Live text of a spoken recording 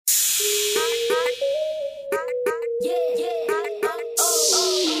All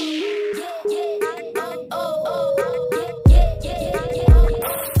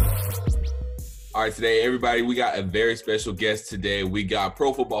right, today, everybody, we got a very special guest today. We got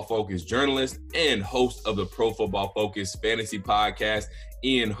Pro Football Focus journalist and host of the Pro Football Focus Fantasy Podcast,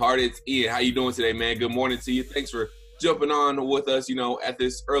 Ian Hartitz. Ian, how you doing today, man? Good morning to you. Thanks for jumping on with us, at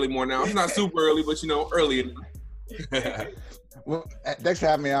this early morning hour. It's not super early, but, early enough. Well, thanks for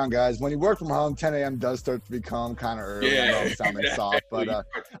having me on, guys. When you work from home, 10 a.m. does start to become kind of early. Yeah, I know it's sounding soft, but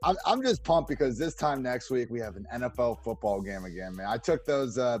I'm just pumped because this time next week we have an NFL football game again, man. I took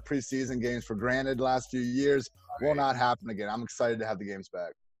those preseason games for granted last few years. Will not happen again. I'm excited to have the games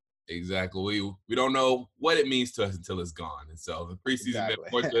back. Exactly. We don't know what it means to us until it's gone. And so the preseason meant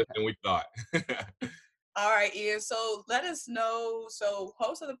more to us than we thought. All right, Ian. So let us know. So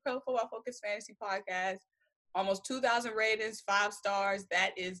host of the Pro Football Focus Fantasy Podcast, almost 2,000 ratings, 5 stars.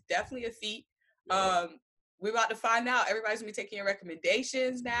 That is definitely a feat. We're about to find out. Everybody's going to be taking your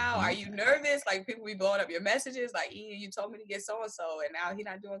recommendations now. Are you nervous? Like, people be blowing up your messages. Like, Ian, you told me to get so-and-so, and now he's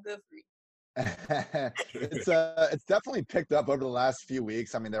not doing good for you. It's definitely picked up over the last few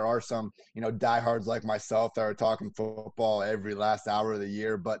weeks. I mean, there are some, diehards like myself that are talking football every last hour of the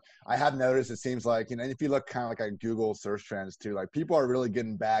year. But I have noticed it seems like, if you look kind of like at Google search trends too, like people are really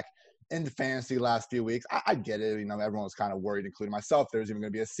getting back into fantasy last few weeks. I get it. Everyone was kind of worried, including myself. There's even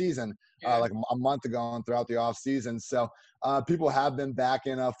going to be a season like a month ago and throughout the off season. So people have been back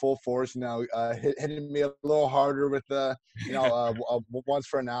in full force, hitting me a little harder with the, ones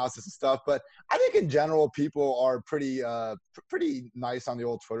for analysis and stuff. But I think in general, people are pretty nice on the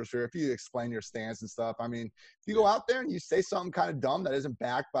old Twitter sphere. If you explain your stance and stuff, I mean, if you go out there and you say something kind of dumb that isn't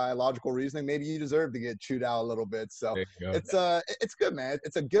backed by logical reasoning, maybe you deserve to get chewed out a little bit. So it's good, man.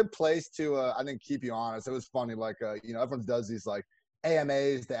 It's a good place to, I think, keep you honest. It was funny. Like, everyone does these like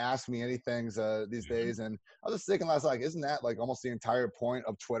AMAs to ask me anything these days. And I was just thinking last night, isn't that like almost the entire point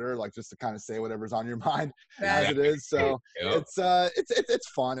of Twitter? Like just to kind of say whatever's on your mind as it is. So it's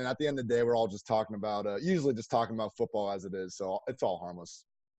fun. And at the end of the day, we're all just talking about, usually just talking about football as it is. So it's all harmless.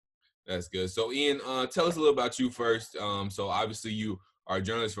 That's good. So Ian, tell us a little about you first. So obviously you are a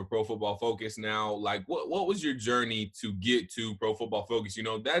journalist for Pro Football Focus now. Like what was your journey to get to Pro Football Focus?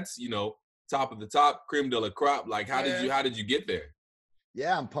 That's, top of the top, creme de la crop. Like how did you get there?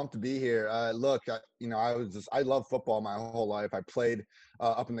 Yeah, I'm pumped to be here. Look, I love football my whole life. I played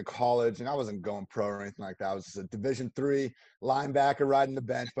up in the college, and I wasn't going pro or anything like that. I was just a Division III linebacker riding the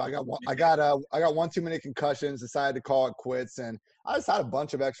bench. But I got one too many concussions. Decided to call it quits, and I just had a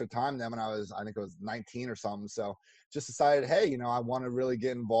bunch of extra time then when I think it was 19 or something. So just decided, hey, I want to really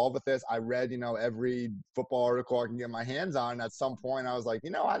get involved with this. I read, every football article I can get my hands on. And at some point, I was like,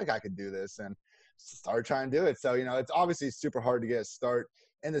 I think I could do this, and started trying to do it. So, it's obviously super hard to get a start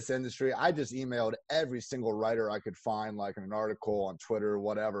in this industry. I just emailed every single writer I could find, like in an article on Twitter or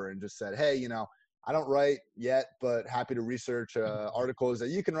whatever, and just said, hey, I don't write yet, but happy to research articles that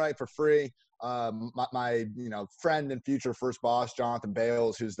you can write for free. My friend and future first boss, Jonathan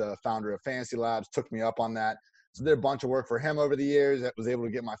Bales, who's the founder of Fantasy Labs, took me up on that. So did a bunch of work for him over the years. That was able to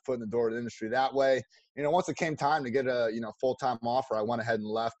get my foot in the door of the industry that way. Once it came time to get a full-time offer, I went ahead and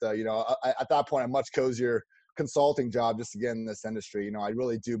left. At that point, a much cozier consulting job just to get in this industry. I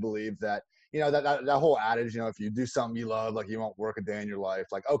really do believe that that whole adage, if you do something you love, like you won't work a day in your life.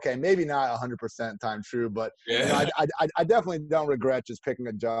 Like, okay, maybe not 100% time true, but I definitely don't regret just picking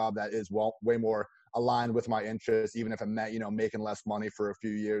a job that is way more aligned with my interests, even if it meant, making less money for a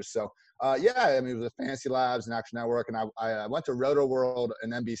few years. So, it was a Fantasy Labs and Action Network, and I went to Roto World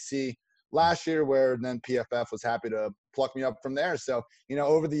and NBC last year, where then PFF was happy to pluck me up from there. So,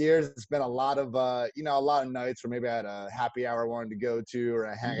 over the years, it's been a lot of nights where maybe I had a happy hour I wanted to go to or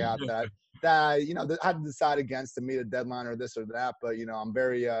a hangout that I had to decide against to meet a deadline or this or that. But, I'm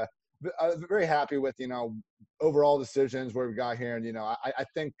very happy with, overall decisions where we got here. And, I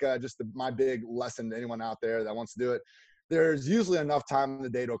think my big lesson to anyone out there that wants to do it, there's usually enough time in the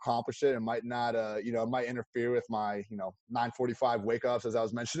day to accomplish it. It might not, it might interfere with my, 9:45 wake ups, as I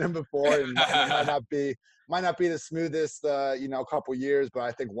was mentioning before. It might not be the smoothest, couple years, but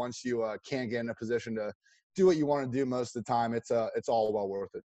I think once you can get in a position to do what you want to do most of the time, it's all well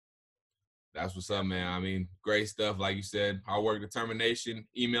worth it. That's what's up, man. I mean, great stuff. Like you said, hard work, determination,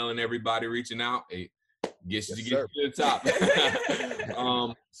 emailing everybody, reaching out. It gets you to the top.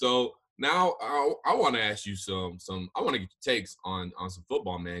 So now I want to ask you I want to get your takes on some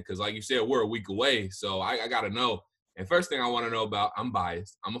football, man, because like you said, we're a week away. So I got to know. And first thing I want to know about, I'm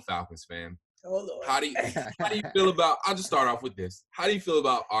biased. I'm a Falcons fan. Oh, Lord. How do you feel about – I'll just start off with this. How do you feel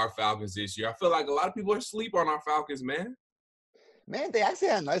about our Falcons this year? I feel like a lot of people are asleep on our Falcons, man. Man, they actually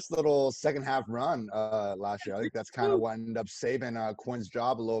had a nice little second half run last year. I think that's kind of what ended up saving Quinn's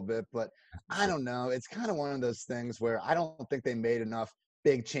job a little bit. But I don't know. It's kind of one of those things where I don't think they made enough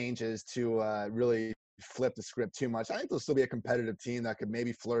big changes to really flip the script too much. I think they'll still be a competitive team that could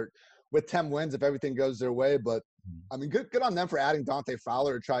maybe flirt with 10 wins if everything goes their way. But I mean, good on them for adding Dante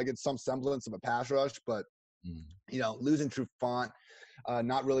Fowler to try to get some semblance of a pass rush. But losing Trufant,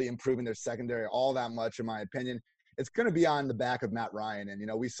 not really improving their secondary all that much, in my opinion. It's going to be on the back of Matt Ryan.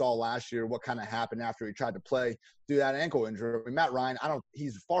 And, we saw last year what kind of happened after he tried to play through that ankle injury. I mean, Matt Ryan,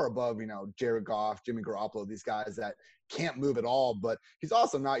 he's far above, Jared Goff, Jimmy Garoppolo, these guys that can't move at all, but he's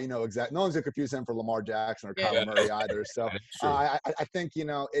also not, no one's going to confuse him for Lamar Jackson or Kyler Murray either. So I think,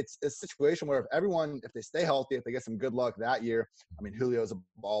 it's a situation where if they stay healthy, if they get some good luck that year, I mean, Julio's a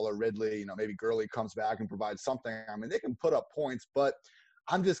baller, Ridley, maybe Gurley comes back and provides something. I mean, they can put up points, but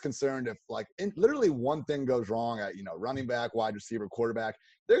I'm just concerned if literally one thing goes wrong at, running back, wide receiver, quarterback,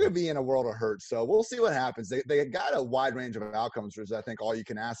 they're going to be in a world of hurt. So we'll see what happens. They got a wide range of outcomes, which is, I think, all you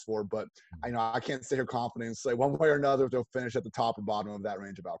can ask for. But I can't sit here confident and say one way or another if they'll finish at the top or bottom of that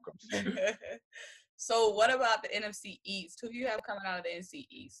range of outcomes. So what about the NFC East? Who do you have coming out of the NFC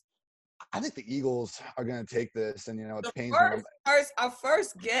East? I think the Eagles are going to take this, and it pains me. Our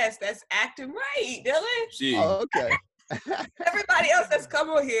first guest that's acting right, Dylan. Oh, okay. Everybody else that's come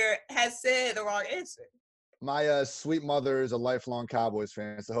on here has said the wrong answer. My sweet mother is a lifelong Cowboys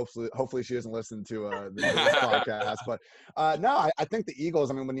fan, so hopefully she doesn't listen to this podcast. But no, I think the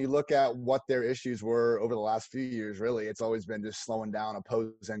Eagles, I mean, when you look at what their issues were over the last few years, really, it's always been just slowing down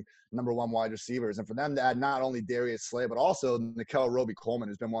opposing number one wide receivers. And for them to add not only Darius Slay, but also Nickel Roby-Coleman,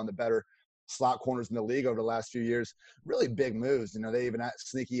 who's been one of the better slot corners in the league over the last few years, really big moves. They even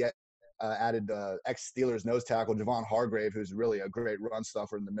added ex-Steelers nose tackle Javon Hargrave, who's really a great run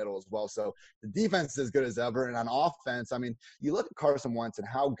stuffer in the middle as well. So the defense is as good as ever. And on offense, I mean, you look at Carson Wentz and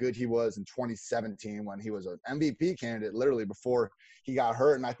how good he was in 2017 when he was an MVP candidate literally before he got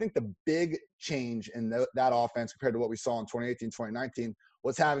hurt. And I think the big change in that offense compared to what we saw in 2018, 2019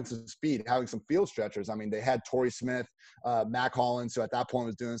 was having some speed, having some field stretchers. I mean, they had Torrey Smith, Mac Hollins, who at that point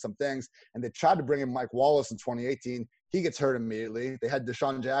was doing some things, and they tried to bring in Mike Wallace in 2018. He gets hurt immediately. They had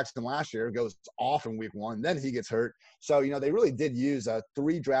Deshaun Jackson last year, goes off in week one. Then he gets hurt. So, they really did use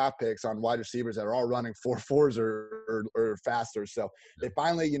 3 draft picks on wide receivers that are all running 4.4s or faster. So they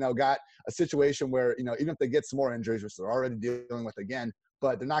finally, got a situation where, even if they get some more injuries, which they're already dealing with again,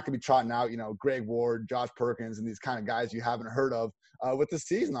 but they're not going to be trotting out, Greg Ward, Josh Perkins, and these kind of guys you haven't heard of with the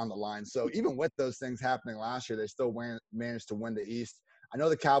season on the line. So even with those things happening last year, they still managed to win the East. I know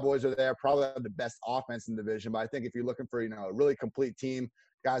the Cowboys are there, probably have the best offense in the division, but I think if you're looking for, a really complete team,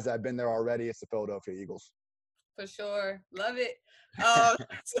 guys that have been there already, it's the Philadelphia Eagles. For sure. Love it.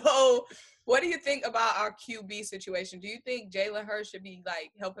 So what do you think about our QB situation? Do you think Jalen Hurts should be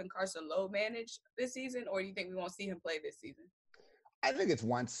helping Carson Lowe manage this season, or do you think we won't see him play this season? I think it's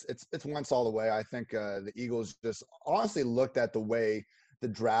Wentz all the way. I think the Eagles just honestly looked at the way the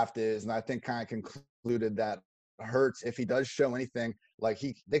draft is, and I think kind of concluded that Hurts, if he does show anything,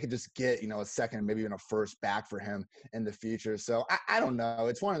 they could just get, a second, maybe even a first back for him in the future. So I don't know.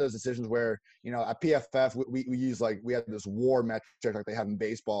 It's one of those decisions where, at PFF, we use we have this WAR metric like they have in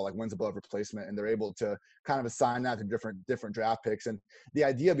baseball, wins above replacement, and they're able to kind of assign that to different draft picks. And the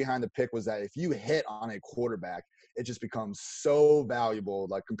idea behind the pick was that if you hit on a quarterback, it just becomes so valuable,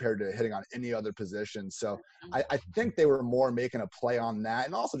 compared to hitting on any other position. So I think they were more making a play on that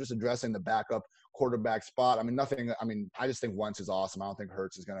and also just addressing the backup quarterback spot. I just think Wentz is awesome. I don't think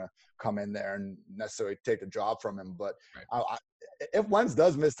Hurts is going to come in there and necessarily take the job from him. But if Wentz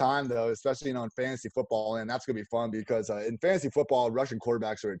does miss time, though, especially, in fantasy football, and that's going to be fun because in fantasy football, rushing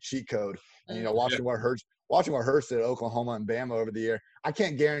quarterbacks are a cheat code. And, watching what Hurts did at Oklahoma and Bama over the year, I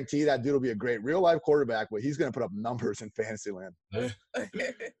can't guarantee that dude will be a great real-life quarterback, but he's going to put up numbers in fantasy land.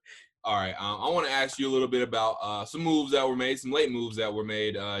 All right. I want to ask you a little bit about some moves that were made, some late moves that were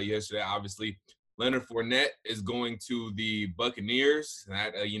made yesterday. Obviously, Leonard Fournette is going to the Buccaneers.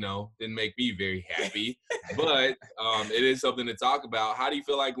 That, didn't make me very happy. But it is something to talk about. How do you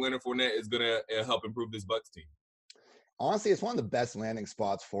feel like Leonard Fournette is going to help improve this Bucs team? Honestly, it's one of the best landing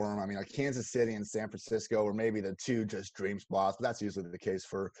spots for him. I mean, Kansas City and San Francisco are maybe the two just dream spots, but that's usually the case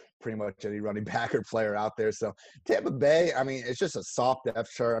for pretty much any running back or player out there. So Tampa Bay, it's just a soft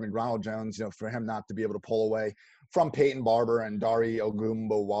depth chart. Ronald Jones, for him not to be able to pull away from Peyton Barber and Dari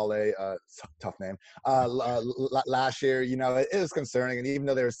Ogunbowale, tough name, last year. You know, it is concerning. And even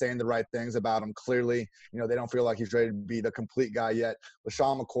though they were saying the right things about him, clearly, you know, they don't feel like he's ready to be the complete guy yet.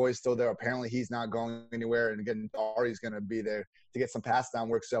 LaShawn McCoy is still there. Apparently, he's not going anywhere. And again, Dari's going to be there to get some pass down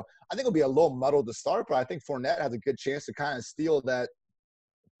work. So I think it'll be a little muddled to start, but I think Fournette has a good chance to kind of steal that,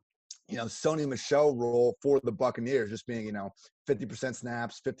 you know, Sony Michel role for the Buccaneers, just being, you know, 50%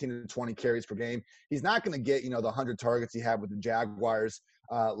 snaps, 15 to 20 carries per game. He's not going to get, you know, the 100 targets he had with the Jaguars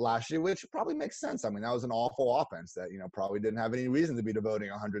last year, which probably makes sense. I mean, that was an awful offense that, you know, probably didn't have any reason to be devoting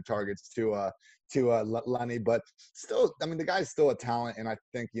 100 targets to Lenny. But still, I mean, the guy's still a talent, and I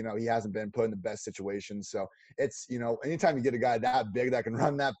think, you know, he hasn't been put in the best situations. So it's, you know, anytime you get a guy that big that can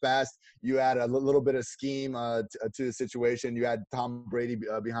run that fast, you add a little bit of scheme to the situation. You add Tom Brady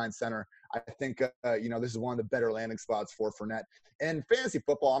behind center. I think, you know, this is one of the better landing spots for Fournette. And fantasy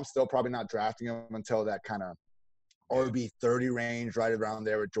football, I'm still probably not drafting him until that kind of RB 30 range, right around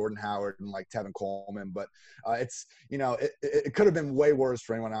there with Jordan Howard and like Tevin Coleman. But it's, you know, it could have been way worse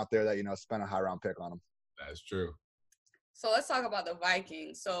for anyone out there that, you know, spent a high round pick on him. That's true. So let's talk about the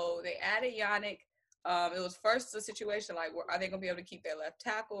Vikings. So they added Yannick. It was first a situation like, are they going to be able to keep their left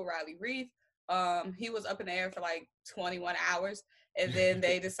tackle, Riley Reef? He was up in the air for like 21 hours. And then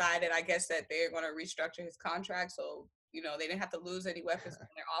they decided, I guess, that they're going to restructure his contract. So, you know, they didn't have to lose any weapons in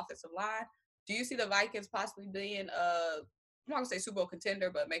their offensive line. Do you see the Vikings possibly being I'm not going to say Super Bowl contender,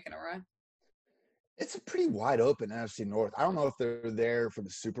 but making a run? It's a pretty wide open NFC North. I don't know if they're there for the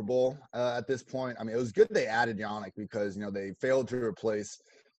Super Bowl at this point. I mean, it was good they added Yannick because, you know, they failed to replace –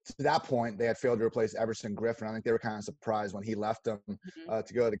 to that point, they had failed to replace Everson Griffin. I think they were kind of surprised when he left them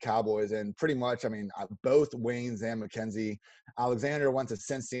to go to the Cowboys. And pretty much, I mean, both Waynes and Mackenzie Alexander went to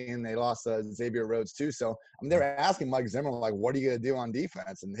Cincy, and they lost Xavier Rhodes too. So, I mean, they were asking Mike Zimmer, like, what are you going to do on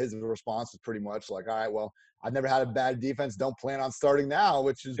defense? And his response was pretty much like, all right, well, I've never had a bad defense. Don't plan on starting now,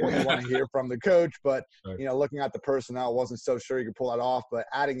 which is what you want to hear from the coach. But, you know, looking at the personnel, wasn't so sure you could pull that off. But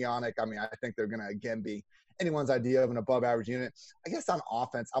adding Yannick, I mean, I think they're going to, again, be anyone's idea of an above average unit. I guess on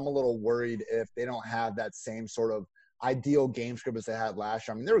offense, I'm a little worried if they don't have that same sort of ideal game script as they had last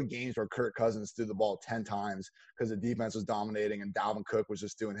year. I mean, there were games where Kirk Cousins threw the ball 10 times because the defense was dominating and Dalvin Cook was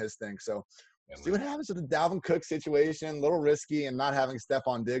just doing his thing. So see what happens with the Dalvin Cook situation. A little risky, and not having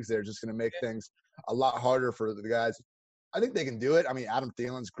Stephon Diggs there is just going to make things a lot harder for the guys. I think they can do it. I mean, Adam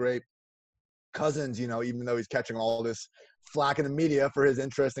Thielen's great. Cousins, you know, even though he's catching all this flack in the media for his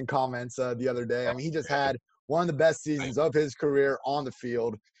interesting comments the other day, I mean, he just had one of the best seasons of his career on the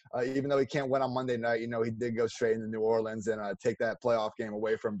field. Even though he can't win on Monday night, you know, he did go straight into New Orleans and take that playoff game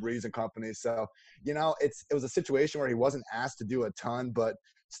away from Breeze and company. So, you know, it was a situation where he wasn't asked to do a ton, but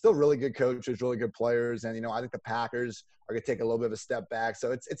still really good coaches, really good players. And, you know, I think the Packers are going to take a little bit of a step back.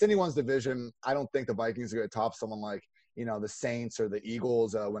 So it's anyone's division. I don't think the Vikings are going to top someone like, you know, the Saints or the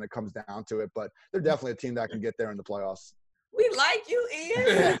Eagles when it comes down to it. But they're definitely a team that can get there in the playoffs. We like you,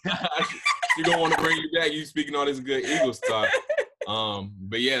 Ian. You're going to want to bring you back. You speaking all this good Eagles talk.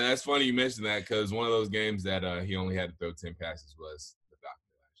 But, yeah, that's funny you mentioned that because one of those games that he only had to throw 10 passes was the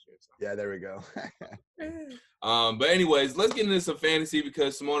Falcons last year. So. Yeah, there we go. But anyways, let's get into some fantasy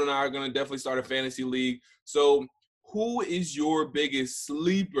because Simone and I are going to definitely start a fantasy league. So who is your biggest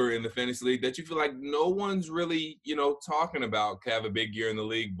sleeper in the fantasy league that you feel like no one's really, you know, talking about could have a big year in the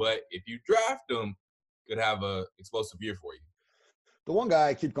league, but if you draft them, could have a explosive year for you? The one guy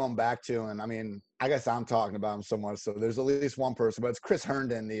I keep going back to, and I mean, I guess I'm talking about him so much, so there's at least one person, but it's Chris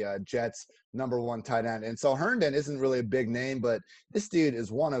Herndon, the Jets' #1 tight end. And so Herndon isn't really a big name, but this dude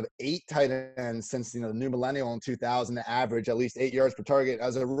is one of 8 tight ends since, you know, the new millennial in 2000 to average at least 8 yards per target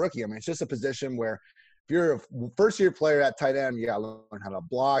as a rookie. I mean, it's just a position where if you're a first-year player at tight end, you got to learn how to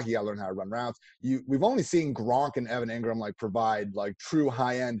block, you got to learn how to run routes. We've only seen Gronk and Evan Ingram, like, provide, like, true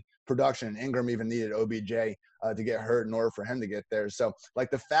high-end production, and Ingram even needed OBJ to get hurt in order for him to get there. So, like,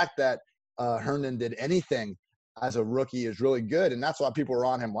 the fact that Herndon did anything as a rookie is really good, and that's why people were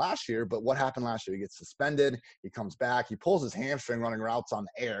on him last year. But what happened last year? He gets suspended. He comes back. He pulls his hamstring running routes on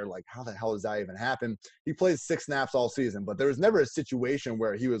the air. Like, how the hell does that even happen? He plays 6 snaps all season, but there was never a situation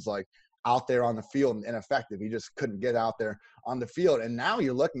where he was, like, out there on the field and ineffective. He just couldn't get out there on the field. And now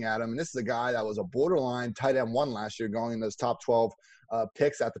you're looking at him, and this is a guy that was a borderline tight end 1 last year, going in those top 12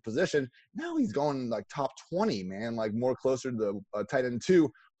 picks at the position. Now he's going like top 20, man, like more closer to the tight end 2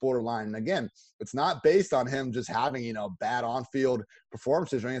 borderline. And again, it's not based on him just having, you know, bad on-field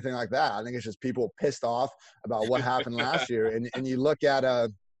performances or anything like that. I think it's just people pissed off about what happened last year. And you look at,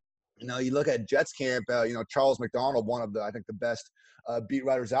 you look at Jets camp, Charles McDonald, one of the, I think the best beat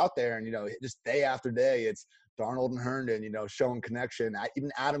writers out there. And, you know, just day after day, it's Darnold and Herndon, showing connection.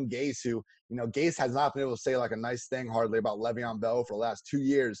 Even Adam Gase, who, Gase has not been able to say like a nice thing hardly about Le'Veon Bell for the last 2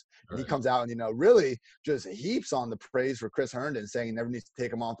 years. And he comes out and, really just heaps on the praise for Chris Herndon, saying he never needs to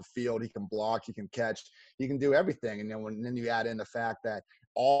take him off the field. He can block, he can catch, he can do everything. And then you add in the fact that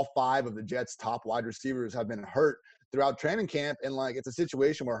all 5 of the Jets' top wide receivers have been hurt throughout training camp. And like, it's a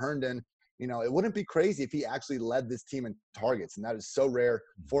situation where Herndon, it wouldn't be crazy if he actually led this team in targets. And that is so rare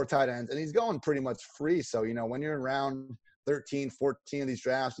for tight ends. And he's going pretty much free. So, when you're in round 13, 14 of these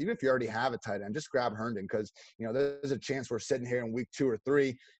drafts, even if you already have a tight end, just grab Herndon because, there's a chance we're sitting here in week 2 or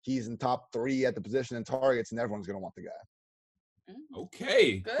 3. He's in top 3 at the position in targets, and everyone's going to want the guy.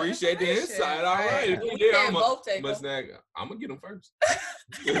 Okay. Good Appreciate the insight. All right. I'm going to get him first.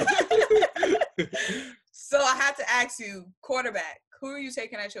 So I have to ask you, quarterback. Who are you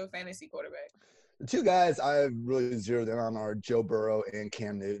taking at your fantasy quarterback? The 2 guys I've really zeroed in on are Joe Burrow and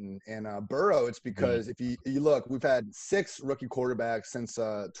Cam Newton. And Burrow, it's because if you look, we've had 6 rookie quarterbacks since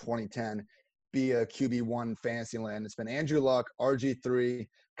 2010 be a QB1 fantasy land. It's been Andrew Luck, RG3,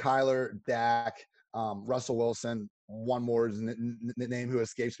 Kyler, Dak, Russell Wilson. One more is name who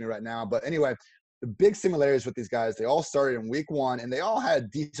escapes me right now. But anyway, the big similarities with these guys, they all started in week 1, and they all had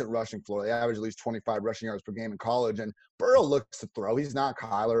decent rushing floor. They averaged at least 25 rushing yards per game in college. And Burrow looks to throw. He's not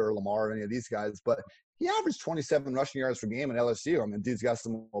Kyler or Lamar or any of these guys, but he averaged 27 rushing yards per game at LSU. I mean, dude's got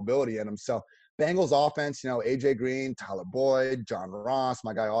some mobility in him. So Bengals offense, A.J. Green, Tyler Boyd, John Ross,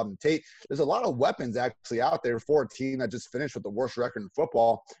 my guy Auden Tate. There's a lot of weapons actually out there for a team that just finished with the worst record in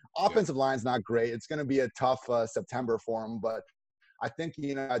football. Offensive line's not great. It's going to be a tough September for them, but I think,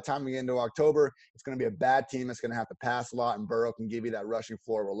 by the time we get into October, it's going to be a bad team. It's going to have to pass a lot, and Burrow can give you that rushing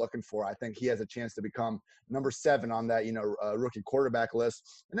floor we're looking for. I think he has a chance to become number 7 on that, rookie quarterback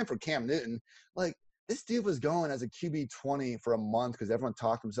list. And then for Cam Newton, like, this dude was going as a QB 20 for a month because everyone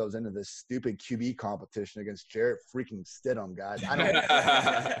talked themselves into this stupid QB competition against Jarrett freaking Stidham, guys.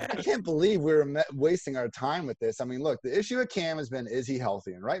 I can't believe we're wasting our time with this. I mean, look, the issue with Cam has been, is he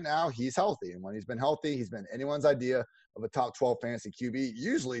healthy? And right now, he's healthy. And when he's been healthy, he's been anyone's idea of a top 12 fantasy QB,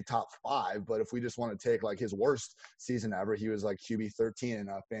 usually top 5. But if we just want to take like his worst season ever, he was like QB 13 in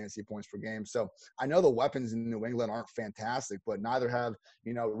fantasy points per game. So I know the weapons in New England aren't fantastic, but neither have,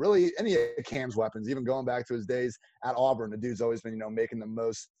 really any of Cam's weapons, even going back to his days at Auburn. The dude's always been, making the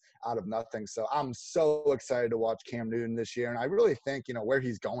most out of nothing. So I'm so excited to watch Cam Newton this year. And I really think, where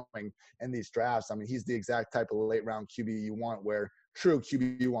he's going in these drafts, I mean, he's the exact type of late round QB you want, where true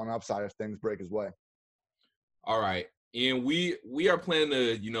QB1 upside if things break his way. All right. And we are planning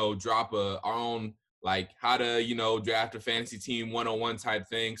to, drop our own, like, how to, draft a fantasy team 101 type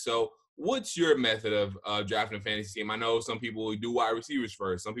thing. So what's your method of drafting a fantasy team? I know some people do wide receivers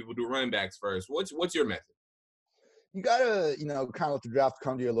first. Some people do running backs first. What's your method? You got to, kind of let the draft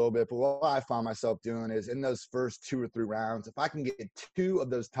come to you a little bit. But what I find myself doing is in those first 2 or 3 rounds, if I can get 2 of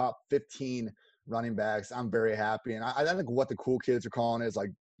those top 15 running backs, I'm very happy. And I think what the cool kids are calling is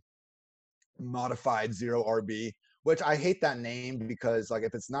like modified 0 RB. Which I hate that name because, like,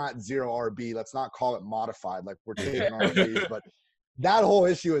 if it's not 0 RB, let's not call it modified. Like, we're taking RBs. But that whole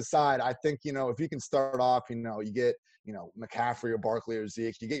issue aside, I think, if you can start off, you get, McCaffrey or Barkley or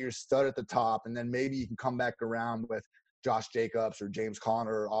Zeke, you get your stud at the top, and then maybe you can come back around with Josh Jacobs or James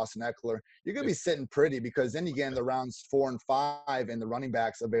Conner or Austin Eckler. You're going to be sitting pretty because then you get in the rounds 4 and 5, and the running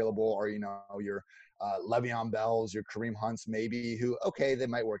backs available are, your Le'Veon Bells, your Kareem Hunts, maybe, who, okay, they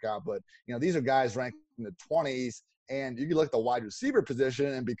might work out. But, these are guys ranked in the 20s. And you can look at the wide receiver position,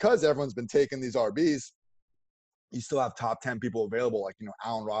 and because everyone's been taking these RBs, you still have top 10 people available, like,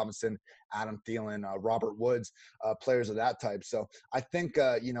 Allen Robinson, Adam Thielen, Robert Woods, players of that type. So I think,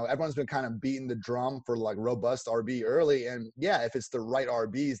 everyone's been kind of beating the drum for, like, robust RB early. And, yeah, if it's the right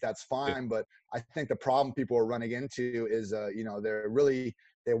RBs, that's fine. But I think the problem people are running into is,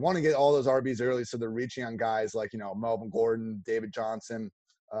 they want to get all those RBs early, so they're reaching on guys like, Melvin Gordon, David Johnson,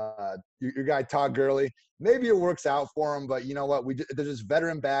 your guy Todd Gurley. Maybe it works out for him, but you know what? There's just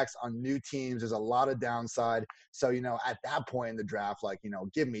veteran backs on new teams. There's a lot of downside. So, at that point in the draft, like,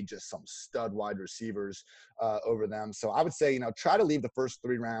 give me just some stud wide receivers over them. So I would say, try to leave the first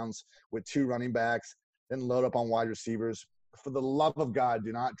 3 rounds with 2 running backs, then load up on wide receivers. For the love of God,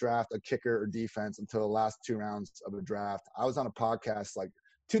 do not draft a kicker or defense until the last 2 rounds of a draft. I was on a podcast like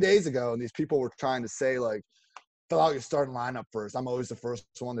 2 days ago, and these people were trying to say, like, fill out your starting lineup first. I'm always the first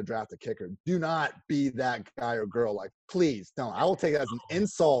one to draft a kicker. Do not be that guy or girl. Like, please don't. I will take it as an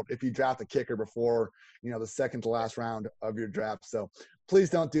insult if you draft a kicker before, the second to last round of your draft. So please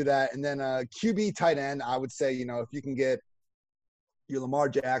don't do that. And then QB tight end, I would say, if you can get your Lamar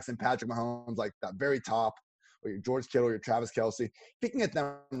Jackson, Patrick Mahomes, like that very top, or your George Kittle, your Travis Kelce. If you can get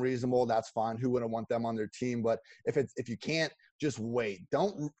them reasonable, that's fine. Who wouldn't want them on their team? But if you can't, just wait.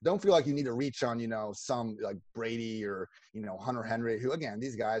 Don't feel like you need to reach on, some like Brady or, Hunter Henry, who, again,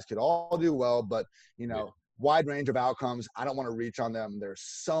 these guys could all do well, but, wide range of outcomes. I don't want to reach on them. There's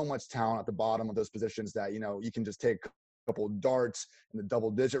so much talent at the bottom of those positions that, you can just take a couple of darts in the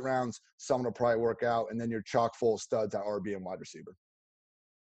double-digit rounds. Someone will probably work out, and then you're chock full of studs at RB and wide receiver.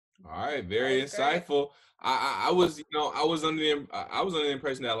 All right, very insightful. I was under the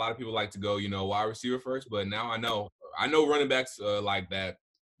impression that a lot of people like to go, wide receiver first, but now I know running backs like that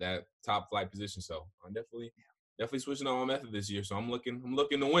top flight position. So I'm definitely switching on my method this year. So I'm looking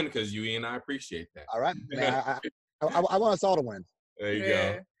to win because you and I appreciate that. All right, man. I want us all to win. There you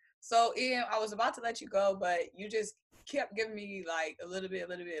go. So Ian, I was about to let you go, but you just kept giving me like a little bit.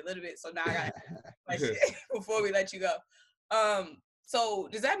 So now I got a question before we let you go. So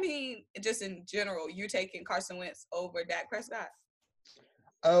does that mean, just in general, you're taking Carson Wentz over Dak Prescott?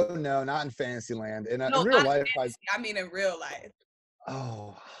 Oh no, not in fantasy land. In real life, I mean in real life.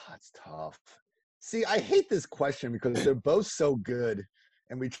 Oh, that's tough. See, I hate this question because they're both so good,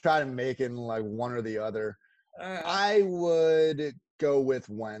 and we try to make it in like one or the other. I would go with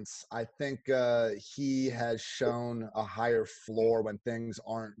Wentz. I think he has shown a higher floor when things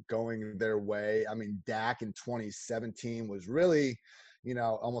aren't going their way. I mean, Dak in 2017 was really,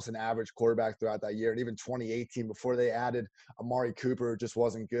 almost an average quarterback throughout that year. And even 2018, before they added Amari Cooper, just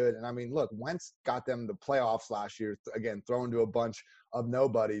wasn't good. And I mean, look, Wentz got them the playoffs last year, again, thrown to a bunch of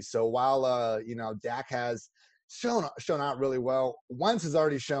nobodies. So while, Dak has shown out really well, Wentz has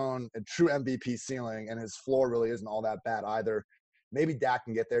already shown a true MVP ceiling, and his floor really isn't all that bad either. Maybe Dak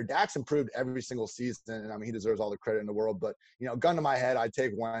can get there. Dak's improved every single season, and I mean, he deserves all the credit in the world. But, gun to my head, I'd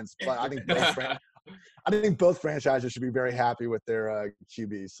take Wentz. But I think both franchises should be very happy with their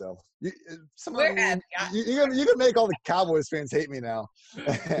QB. So you can make all the Cowboys fans hate me now.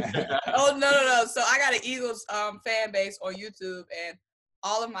 Oh, no. So I got an Eagles fan base on YouTube, and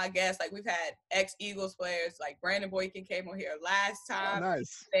all of my guests, like we've had ex-Eagles players, like Brandon Boykin came on here last time. Oh,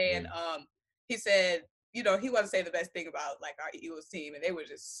 nice. And he said, he wanted to say the best thing about like our Eagles team, and they were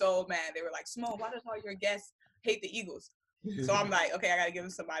just so mad. They were like, Simone, why does all your guests hate the Eagles? So I'm like, okay, I got to give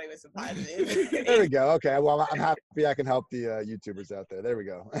them somebody with some positive. There we go. Okay, well, I'm happy I can help the YouTubers out there. There we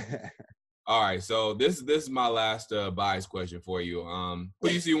go. All right, so this is my last bias question for you. Who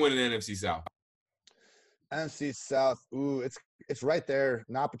do you see winning the NFC South? NFC South. Ooh, it's right there,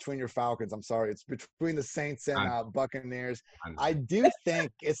 not between your Falcons. I'm sorry. It's between the Saints and Buccaneers. I do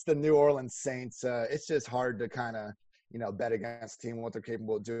think it's the New Orleans Saints. It's just hard to kind of, bet against the team and what they're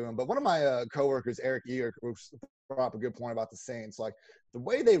capable of doing. But one of my coworkers, Eric Eager, brought up a good point about the Saints. Like, the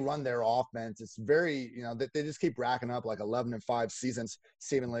way they run their offense, it's very, they just keep racking up like 11-5 seasons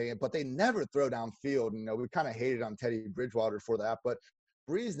seemingly, but they never throw downfield. We kind of hated on Teddy Bridgewater for that, but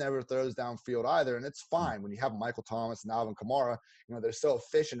Breeze never throws downfield either, and it's fine when you have Michael Thomas and Alvin Kamara. They're so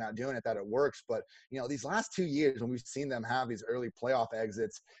efficient at doing it that it works. But these last 2 years, when we've seen them have these early playoff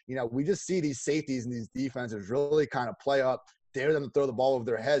exits, we just see these safeties and these defenses really kind of play up, dare them to throw the ball over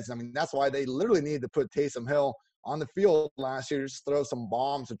their heads. I mean, that's why they literally need to put Taysom Hill on the field last year, just throw some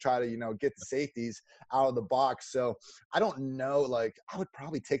bombs to try to, get the safeties out of the box. So I don't know, like, I would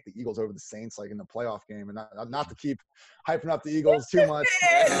probably take the Eagles over the Saints, like in the playoff game, and not to keep hyping up the Eagles too much.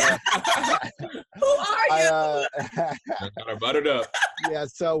 Who are you? Got her buttered up. Yeah,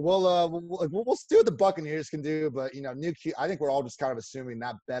 so we'll see what the Buccaneers can do, but I think we're all just kind of assuming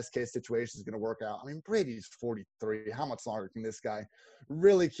that best case situation is going to work out. I mean, Brady's 43. How much longer can this guy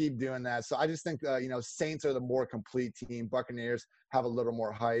really keep doing that? So I just think Saints are the more complete team. Buccaneers have a little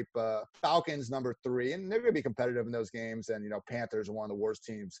more hype. Falcons number 3, and they're going to be competitive in those games. And Panthers are one of the worst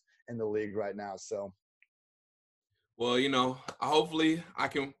teams in the league right now. So. Well, hopefully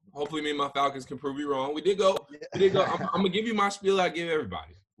me and my Falcons can prove you wrong. We did go. I'm gonna give you my spiel I give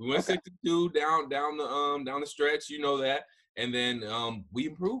everybody. We went 6-2 down the stretch, that. And then we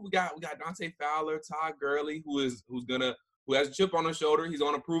improved. We got Dante Fowler, Todd Gurley, who has a chip on his shoulder. He's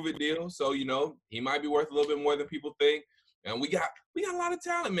on a prove it deal. So, he might be worth a little bit more than people think. And we got a lot of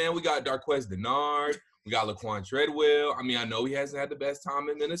talent, man. We got Darqueze Dennard. We got Laquan Treadwell. I mean, I know he hasn't had the best time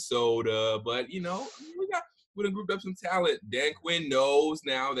in Minnesota, but we done grouped up some talent. Dan Quinn knows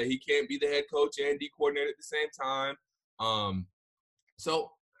now that he can't be the head coach and D coordinator at the same time. So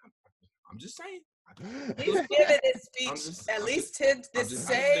I'm just saying. He's giving his speech at least to the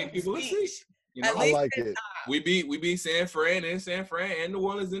same speech. I like it. We beat San Fran and New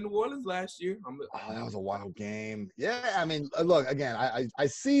Orleans last year. That was a wild game. Yeah, I mean, look, again, I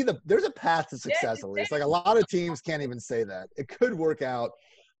see there's a path to success at least. Like, a lot of teams can't even say that. It could work out.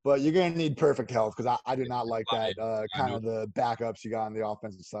 But you're going to need perfect health because I do not like that kind of the backups you got on the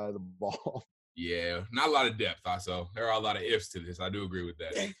offensive side of the ball. Yeah, not a lot of depth. Also, there are a lot of ifs to this. I do agree with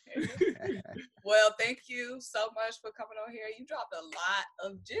that. Well, thank you so much for coming on here. You dropped a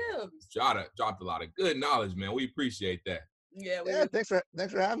lot of gems. Dropped a lot of good knowledge, man. We appreciate that. Yeah. Thanks for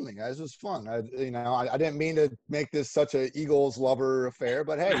having me, guys. It was fun. I didn't mean to make this such a Eagles lover affair,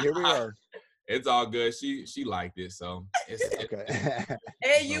 but hey, here we are. It's all good. She liked it, so it's okay.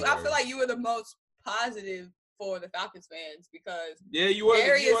 And I feel like you were the most positive for the Falcons fans because you were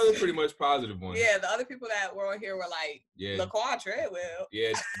the pretty much positive one. Yeah, the other people that were on here were like Laquan Treadwell.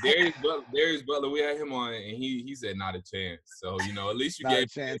 Yeah, Darius Butler, we had him on, and he said not a chance. So at least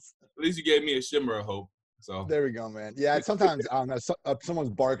you gave me a shimmer of hope. So there we go, man. Yeah, sometimes I don't know. Someone's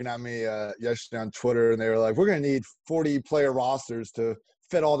barking at me yesterday on Twitter, and they were like, "We're gonna need 40 player rosters to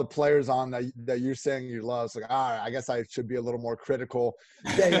fit all the players on that you're saying you love." It's like, all right, I guess I should be a little more critical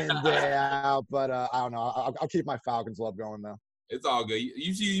day in, day out. But I don't know. I'll keep my Falcons love going though. It's all good.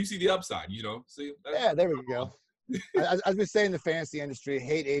 You see the upside. See. Yeah, there we go. As we say in the fantasy industry,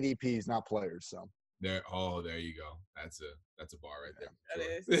 hate ADPs, not players. So there you go. That's a bar right there.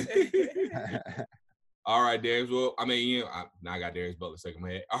 That is. All right, Darius. Well, I mean, now I got Darius Butler stuck in my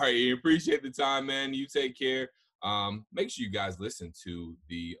head. All right, Ian, appreciate the time, man. You take care. Make sure you guys listen to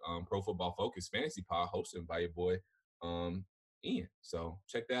the Pro Football Focus Fantasy Pod hosted by your boy Ian. So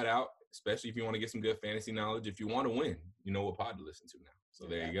check that out, especially if you want to get some good fantasy knowledge. If you want to win, you know what pod to listen to now. So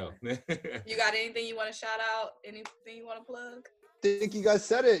there you go. You got anything you want to shout out? Anything you want to plug? I think you guys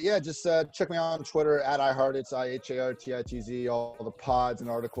said it. Yeah, just check me out on Twitter at iHeartitz, IHARTITZ. All the pods and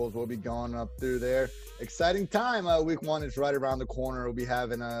articles will be going up through there. Exciting time. Week 1 is right around the corner. We'll be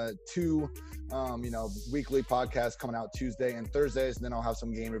having 2 weekly podcasts coming out Tuesday and Thursdays, and then I'll have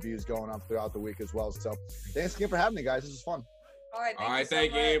some game reviews going up throughout the week as well. So thanks again for having me, guys. This is fun. All right.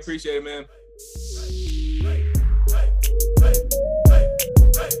 Thank you, Ian. Appreciate it, man.